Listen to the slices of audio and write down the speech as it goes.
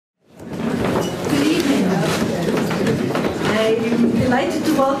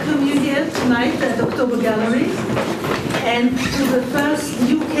welcome you here tonight at October Gallery and to the first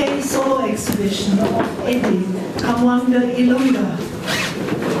UK solo exhibition of Eddy Kamuanga Ilunga.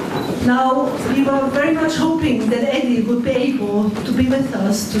 Now, we were very much hoping that Eddy would be able to be with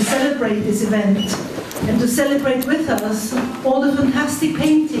us to celebrate this event and to celebrate with us all the fantastic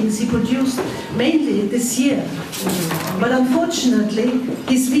paintings he produced, mainly this year. But unfortunately,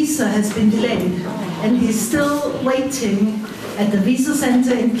 his visa has been delayed, and he's still waiting at the visa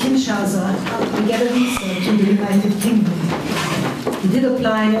center in Kinshasa to get a visa to the United Kingdom. He did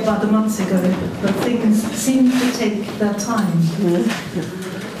apply about a month ago, but things seem to take their time.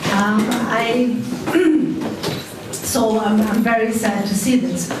 So I'm very sad to see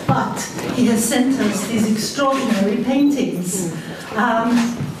this, but he has sent us these extraordinary paintings.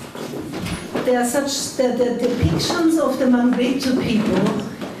 They are such the depictions of the Mangbetu people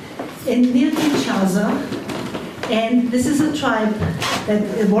in near Kinshasa, and this is a tribe,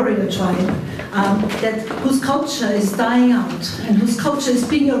 a warrior tribe, whose culture is dying out and whose culture is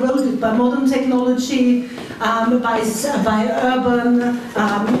being eroded by modern technology, by urban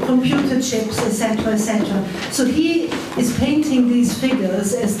computer chips, etc., etc. So he is painting these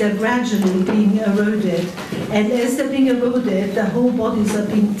figures as they're gradually being eroded. And as they're being eroded, the whole bodies are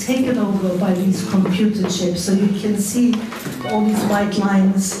being taken over by these computer chips. So you can see all these white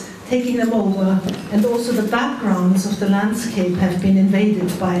lines taking them over, and also the backgrounds of the landscape have been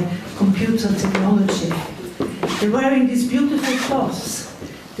invaded by computer technology. They're wearing these beautiful cloths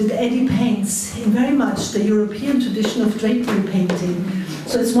that Eddy paints in very much the European tradition of drapery painting.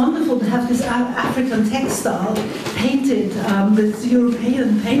 So it's wonderful to have this African textile painted with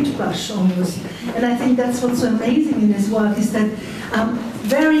European paintbrush almost. And I think that's what's so amazing in his work, is that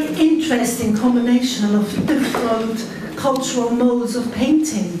very interesting combination of different cultural modes of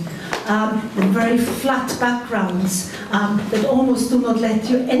painting. The very flat backgrounds that almost do not let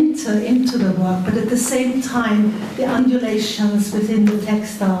you enter into the work, but at the same time, the undulations within the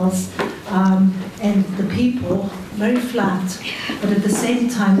textiles and the people, very flat, but at the same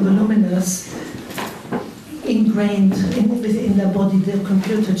time voluminous, ingrained within their body, the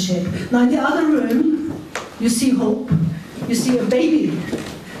computer chip. Now in the other room, you see hope. You see a baby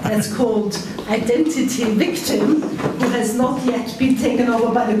that's called Identity Victim, who has not yet been taken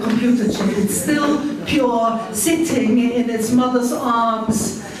over by the computer chip. It's still pure, sitting in its mother's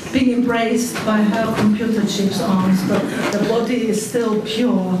arms, being embraced by her computer chip's arms, but the body is still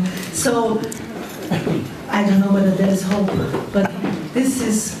pure. So, I don't know whether there's hope, but this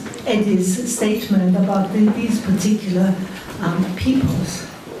is Eddy's statement about these particular peoples.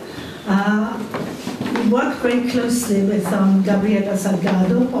 We work very closely with Gabriela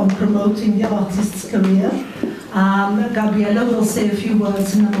Salgado on promoting the artist's career. Gabriela will say a few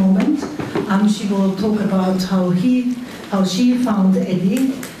words in a moment. She will talk about how she found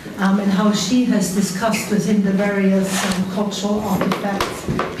Eddy and how she has discussed with him the various cultural artifacts,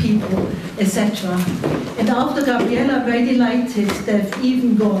 people, etc. And after Gabriela, I'm very delighted that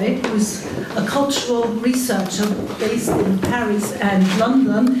even Ngoy, who is a cultural researcher based in Paris and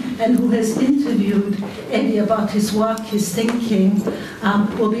London, and who has interviewed Eddy about his work, his thinking,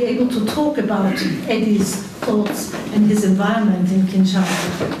 will be able to talk about Eddy's thoughts and his environment in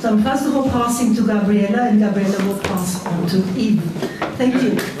Kinshasa. So I'm first of all passing to Gabriela, and Gabriela will pass on to Eve. Thank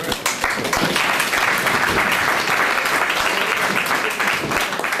you.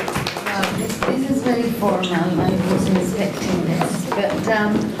 This is very formal. I wasn't expecting this, but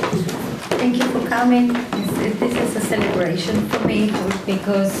thank you for coming. This is a celebration for me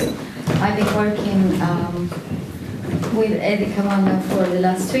because I've been working with Eddy Kamuanga for the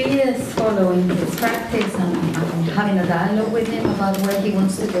last 3 years, following his practice and having a dialogue with him about where he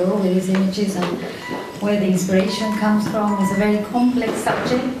wants to go with his images and where the inspiration comes from. It's a very complex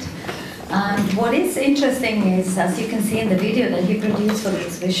subject. And what is interesting is, as you can see in the video that he produced for the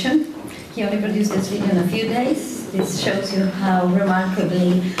exhibition, he only produced this video in a few days. This shows you how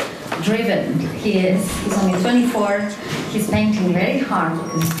remarkably driven he is. He's only 24. He's painting very hard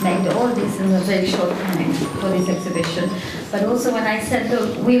because he's made all this in a very short time for this exhibition. But also when I said,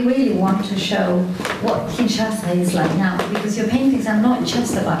 look, we really want to show what Kinshasa is like now, because your paintings are not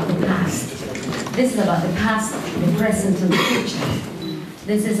just about the past. This is about the past, the present, and the future.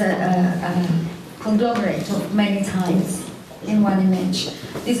 This is a conglomerate of many times in one image.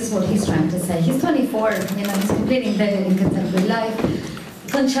 This is what he's trying to say. He's 24, he's completely embedded in contemporary life.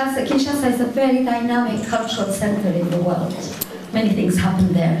 Kinshasa is a very dynamic cultural center in the world. Many things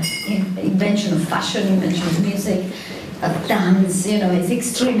happen there. Invention of fashion, invention of music, of dance, it's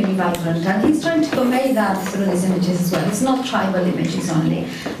extremely vibrant. And he's trying to convey that through these images as well. It's not tribal images only.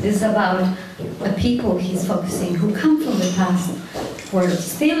 This is about a people he's focusing who come from the past were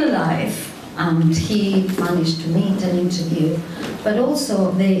still alive, and he managed to meet and interview, but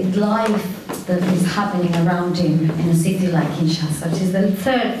also the life that is happening around him in a city like Kinshasa, which is the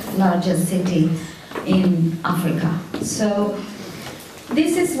third largest city in Africa. So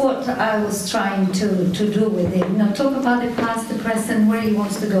this is what I was trying to do with it. Talk about the past, the present, where he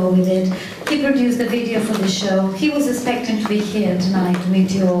wants to go with it. He produced the video for the show. He was expecting to be here tonight to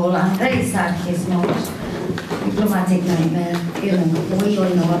meet you all. I'm very sad he's not. Diplomatic nightmare, we all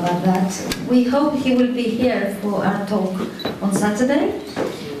know about that. We hope he will be here for our talk on Saturday.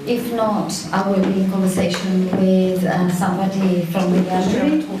 If not, I will be in conversation with somebody from the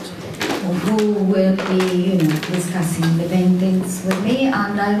gallery who will be, discussing the paintings with me.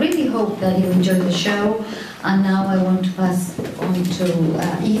 And I really hope that you enjoy the show. And now I want to pass on to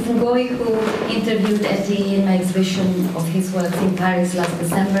Ngoy, who interviewed Eddy in my exhibition of his work in Paris last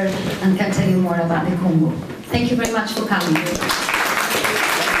December and can tell you more about the Congo. Thank you very much for coming.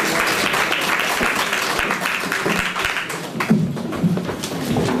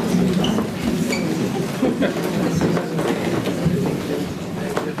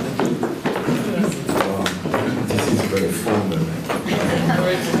 This is very formal.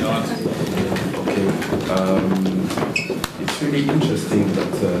 Okay. It's really interesting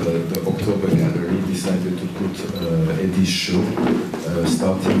that the October Gallery decided to put Eddy's show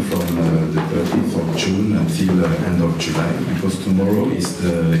starting from the 30th of June until end of July, because tomorrow is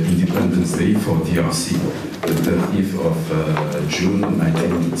the Independence Day for DRC, the 30th of June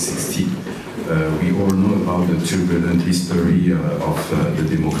 1960. We all know about the turbulent history of the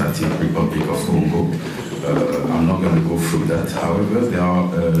Democratic Republic of Congo. I'm not going to go through that. However, there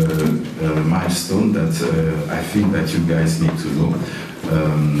are milestones that I think that you guys need to know.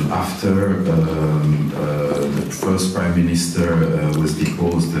 After the first Prime Minister was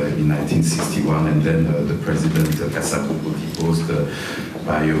deposed in 1961, and then the President Kasavubu deposed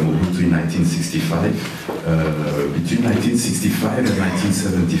by Mobutu in 1965. Between 1965 and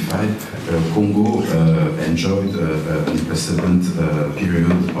 1975, Congo enjoyed an unprecedented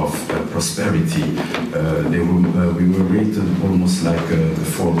period of prosperity. We were rated almost like the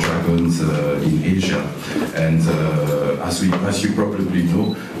four dragons in Asia, and as you probably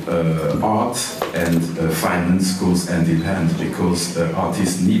know, art and finance goes hand in hand, because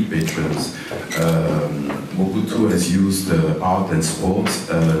artists need patrons. Mobutu has used art and sports,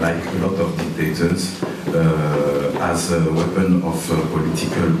 like a lot of dictators, as a weapon of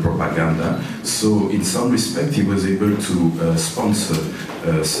political propaganda. So in some respect he was able to sponsor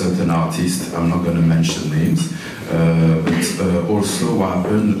certain artists. I'm not going to mention names, but also what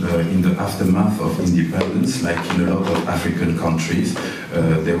happened in the aftermath of independence, like in a lot of African countries,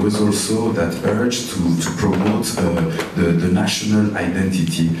 there was also that urge to promote the national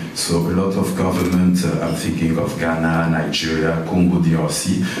identity. So a lot of government, I'm thinking of Ghana, Nigeria, Congo,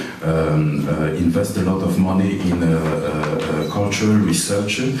 DRC, invest a lot of money in cultural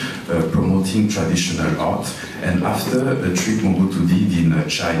research, promoting traditional art. And after a trip Mobutu did in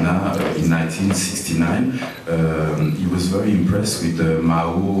China in 1969, he was very impressed with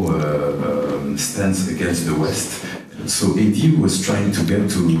Mao's stance against the West. So Eddy was trying to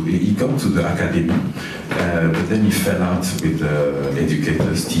he got to the academy, but then he fell out with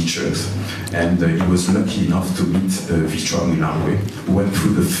educators, teachers, and he was lucky enough to meet Vichwa Mulangwe, who went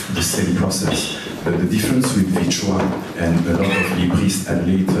through the same process. The difference with Vichwa and a lot of libristes and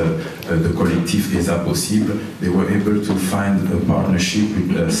later the collectif Eza Possible, they were able to find a partnership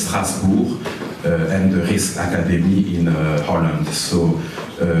with Strasbourg and the Risk Academy in Holland. So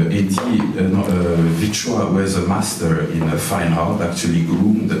Vichwa was a master in fine art, actually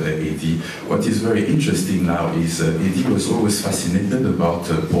groomed Eddy. What is very interesting now is Eddy was always fascinated about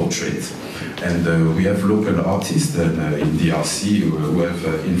portraits. And we have local artists in DRC who have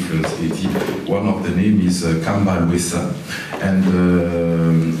influenced Eddy. One of the names is Kamba Luesa. And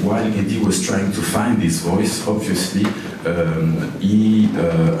while Eddy was trying to find his voice, obviously, he,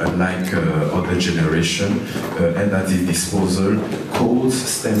 unlike other generation, had at his disposal codes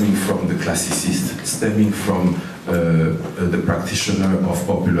stemming from the classicists, stemming from the practitioner of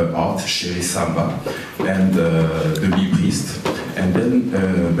popular art, Chéri Samba, and the librist. And then,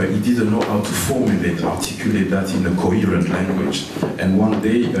 but he didn't know how to formulate, articulate that in a coherent language. And one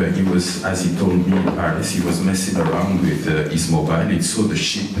day, he was, as he told me in Paris, he was messing around with his mobile. He saw the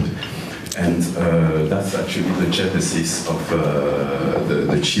ship And that's actually the genesis of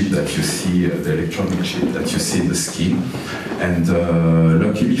the chip that you see, the electronic chip that you see in the skin. And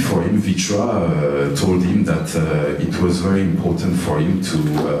luckily for him, Vitra told him that it was very important for him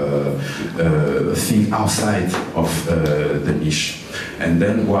to think outside of the niche. And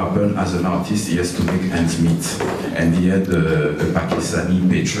then what happened as an artist, he has to make ends meet. And he had a Pakistani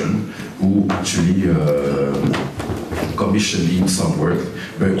patron who actually commissioned him some work,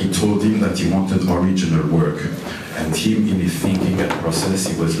 but he told him that he wanted original work. And him, in his thinking and process,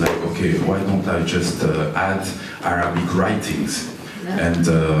 he was like, okay, why don't I just add Arabic writings? And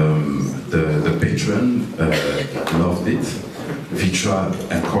the patron loved it. Vitra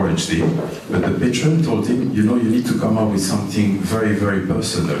encouraged him, but the patron told him, you know, you need to come up with something very, very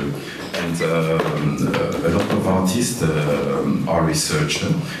personal. And a lot of artists are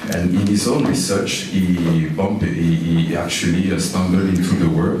researchers, and in his own research, he actually stumbled into the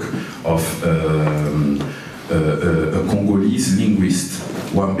work of a Congolese linguist,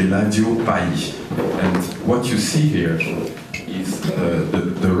 Wambeladio Pai. And what you see here is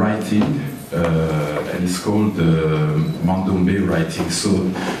the writing, and it's called Mandombe writing. So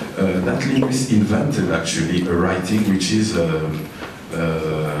that linguist invented actually a writing which is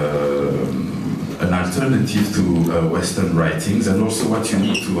an alternative to Western writings. And also what you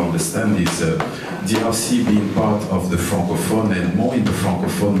need to understand is DRC being part of the Francophone, and more in the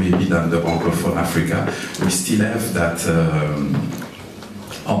Francophone maybe than the Anglophone Africa, we still have that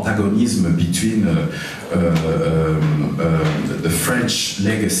antagonism between the French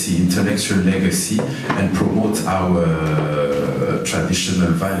legacy, intellectual legacy, and promote our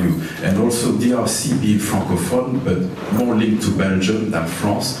traditional value. And also DRC being Francophone, but more linked to Belgium than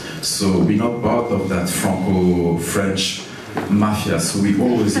France. So we're not part of that Franco-French mafia, so we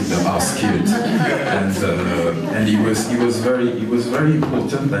always in the outskirts. And it was very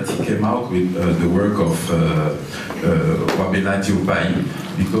important that he came out with the work of Wabeladio Pai,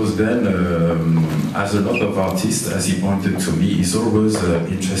 because then, as a lot of artists, as he pointed to me, he's always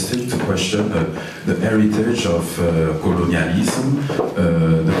interested to question the heritage of colonialism,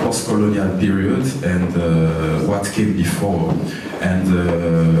 the post-colonial period, and what came before. And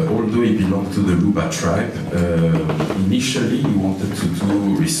although he belonged to the Luba tribe, initially he wanted to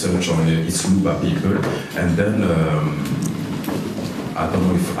do research on its Luba people, and then I don't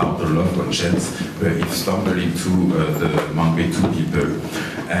know if out of love or chance, but he stumbled into the Mangbetu people.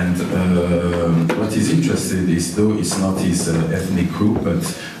 And what is interesting is, though it's not his ethnic group, but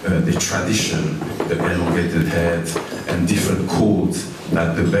the tradition, the elongated head, and different codes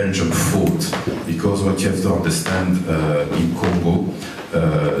that the Belgium fought. Because what you have to understand in Congo,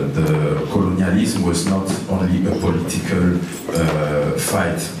 the colonialism was not only a political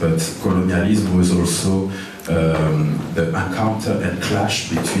fight, but colonialism was also the encounter and clash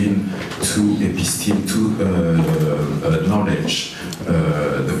between two episteme, two knowledge,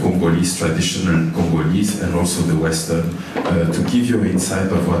 the Congolese, traditional Congolese, and also the Western. To give you an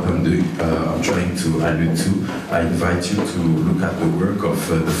insight of what I'm doing, I'm trying to allude to, I invite you to look at the work of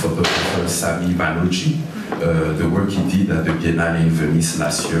the photographer Sami Balogi, the work he did at the Biennale in Venice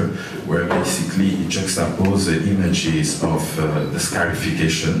last year, where basically he juxtaposed the images of the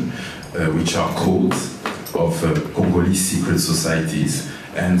scarification, which are codes of Congolese secret societies,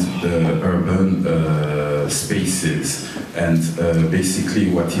 and the urban spaces. And basically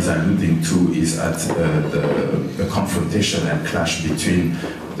what he's alluding to is at the confrontation and clash between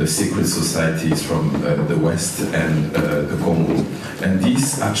the secret societies from the West and the Congo. And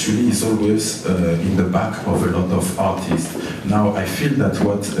this actually is always in the back of a lot of artists. Now I feel that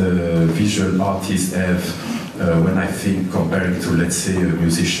what visual artists have, when I think comparing to, let's say, a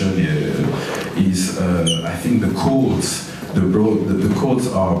musician, is I think the codes, the codes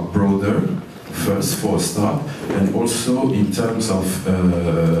are broader, first for a start, and also in terms of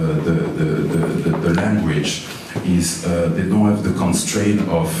the language, is they don't have the constraint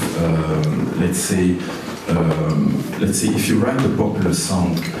of, let's say if you write a popular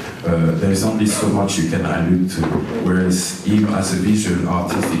song, there is only so much you can allude to, whereas him as a visual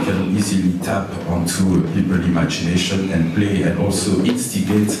artist, he can easily tap onto people's imagination and play, and also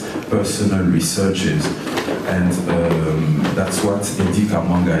instigate personal researches. And that's what Eddy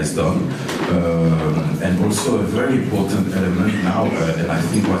Kamuanga has done. And also a very important element now, and I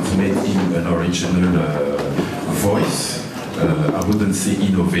think what made him an original voice, I wouldn't say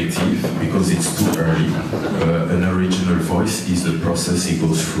innovative because it's too early. An original voice is the process he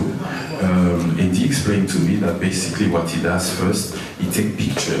goes through. Eddy explained to me that basically what he does first, he takes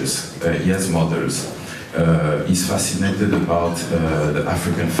pictures, he has models, is fascinated about the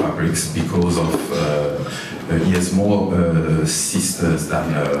African fabrics because of he has more sisters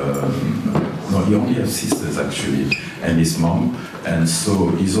than no, he only has sisters actually, and his mom, and so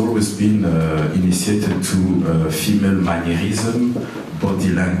he's always been initiated to female mannerism, body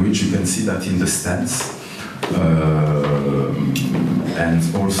language. You can see that in the stance,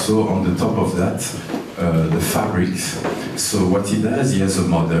 and also on the top of that, the fabrics. So what he does, he has a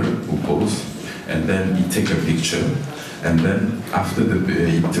model who poses, and then he takes a picture, and then after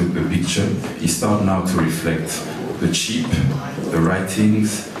he took the picture, he starts now to reflect the shape, the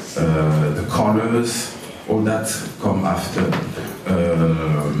writings, the colors, all that come after.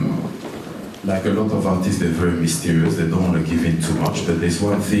 Like a lot of artists, they're very mysterious, they don't want to give in too much, but there's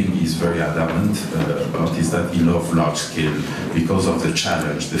one thing he's very adamant about, is that he loves large scale because of the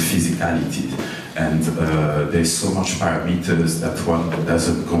challenge, the physicality. And there's so much parameters that one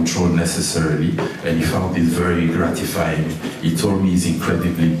doesn't control necessarily, and he found it very gratifying. He told me he's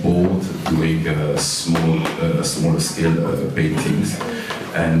incredibly bored doing smaller scale paintings,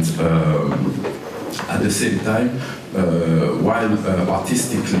 and at the same time, while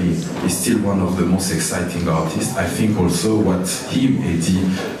artistically he's still one of the most exciting artists, I think also what him, Eddy,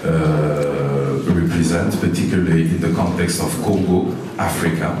 represents, particularly in the context of Congo,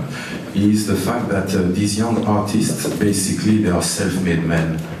 Africa, is the fact that these young artists, basically, they are self-made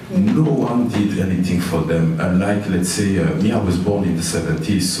men. No one did anything for them. Unlike, let's say, me, I was born in the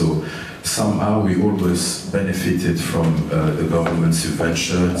 70s, so somehow we always benefited from the government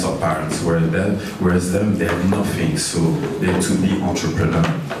subventions, our parents were there, whereas them, they had nothing, so they had to be entrepreneurs.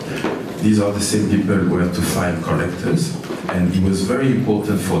 These are the same people who had to find collectors, and it was very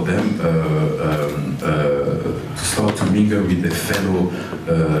important for them to start to mingle with their fellow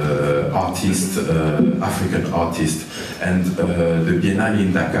artists, African artists. And the Biennale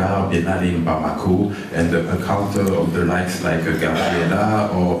in Dakar, Biennale in Bamako, and the encounter of the likes like Gabriela,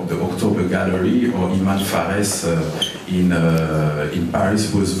 or the October Gallery, or Iman Fares in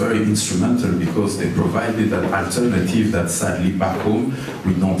Paris was very instrumental because they provided an alternative that sadly back home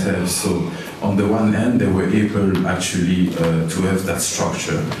we don't have. So on the one hand, they were able actually to have that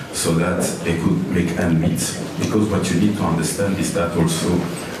structure so that they could make ends meet. Because what you need to understand is that also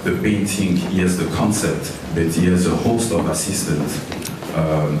the painting, he has the concept, but he has a host of assistants.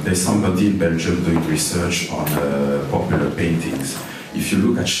 There's somebody in Belgium doing research on popular paintings. If you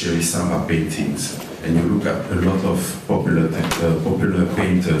look at Sherry Samba paintings, and you look at a lot of popular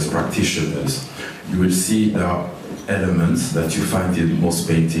painters, practitioners, you will see there are elements that you find in most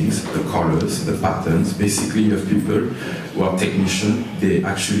paintings, the colors, the patterns. Basically, you have people who are technicians, they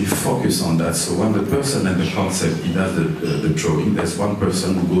actually focus on that. So when the person and the concept, he does the drawing, there's one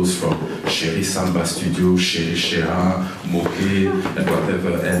person who goes from Sherry Samba Studio, Sherry Sherin, Moquet, and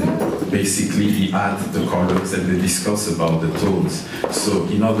whatever, and basically he adds the colors and they discuss about the tones. So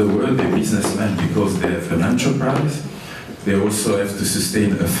in other words, they're businessmen because they have an enterprise, they also have to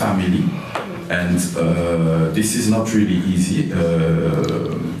sustain a family. And this is not really easy.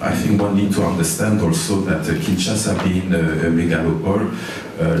 I think one needs to understand also that Kinshasa being a megalopole,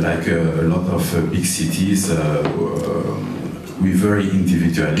 like a lot of big cities, we're very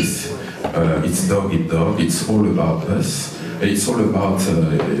individualist. It's dog eat dog, it's all about us. It's all about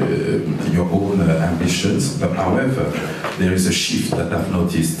your own ambitions, but however, there is a shift that I've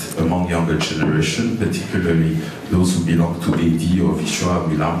noticed among younger generation, particularly those who belong to Eddy or Vishwa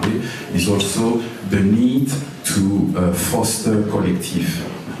Milambe, is also the need to foster collective.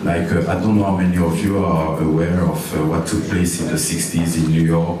 Like, I don't know how many of you are aware of what took place in the 60s in New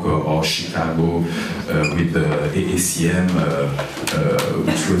York or Chicago with the AACM,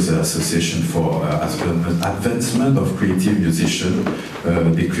 which was the Association for Advancement of Creative Musicians,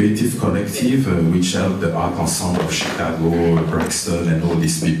 the Creative Collective, which helped the Art Ensemble of Chicago, Braxton, and all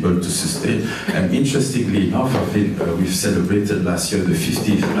these people to sustain. And interestingly enough, I think we've celebrated last year the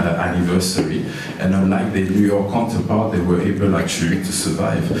 50th anniversary, and unlike the New York counterpart, they were able actually to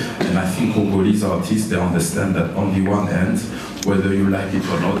survive. And I think Congolese artists, they understand that on the one hand, whether you like it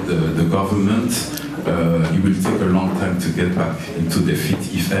or not, the government, it will take a long time to get back into their feet,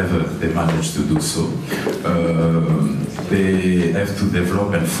 if ever they manage to do so. They have to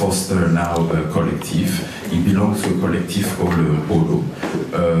develop and foster now a collective. He belongs to a collective called Polo.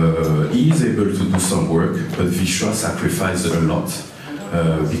 He is able to do some work, but Vishwa sacrificed a lot.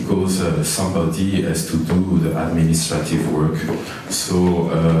 Because somebody has to do the administrative work. So,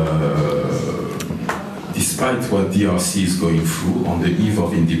 despite what DRC is going through on the eve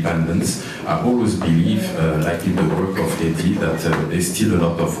of independence, I always believe, like in the work of Eddy, that there's still a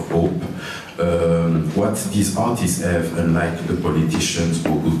lot of hope. What these artists have, unlike the politicians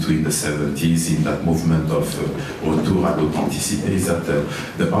who go to in the 70s in that movement of retour à l'authenticité, is that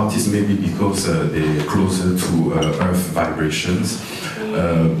the artists, maybe because they're closer to earth vibrations,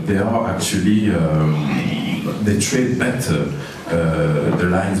 they are actually, they trade better the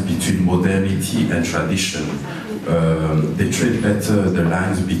lines between modernity and tradition. They trade better the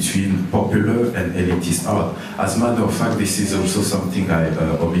lines between popular and elitist art. As a matter of fact, this is also something I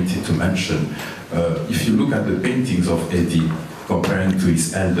omitted to mention. If you look at the paintings of Eddy, comparing to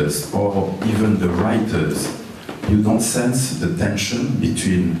his elders, or even the writers, you don't sense the tension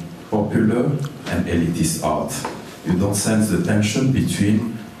between popular and elitist art. You don't sense the tension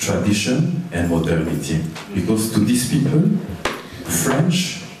between tradition and modernity. Because to these people,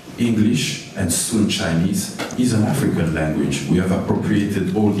 French, English, and soon Chinese is an African language. We have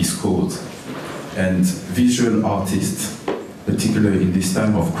appropriated all these codes. And visual artists, particularly in this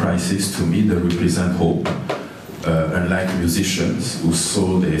time of crisis, to me, they represent hope. Unlike musicians who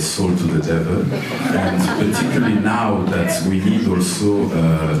sold their soul to the devil. And particularly now that we need also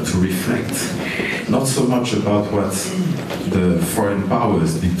to reflect, not so much about what the foreign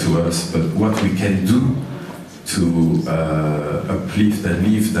powers did to us, but what we can do to uplift and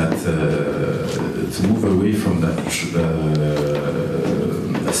leave that, to move away from that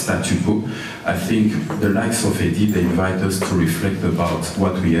statu quo. I think the likes of Eddy, they invite us to reflect about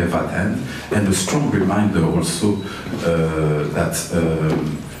what we have at hand, and a strong reminder also that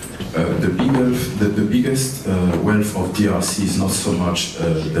the biggest wealth of DRC is not so much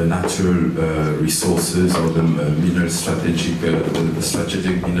the natural resources or the mineral strategic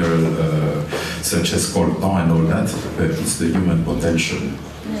mineral such as coltan and all that, but it's the human potential.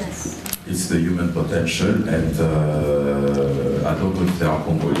 Yes. It's the human potential, and I don't know if there are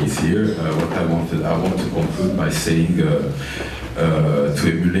Congolese here. What I want to conclude by saying to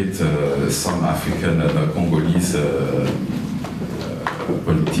emulate some African Congolese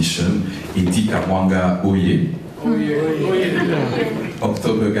politician, Eddy Kamuanga Oye.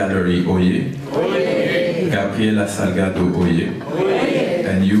 October Gallery Oye. Gabriela Salgado Oye.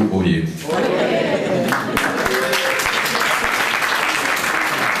 And you Oye.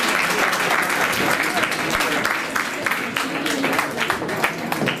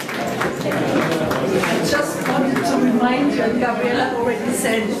 Gabriela already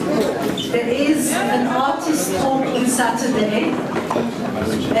said, there is an artist talk on Saturday,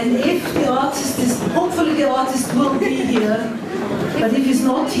 and if the artist is, hopefully the artist will be here, but if he's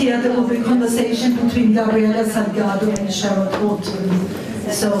not here, there will be a conversation between Gabriela Salgado and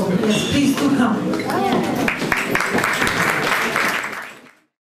Curator. So, yes, please do come.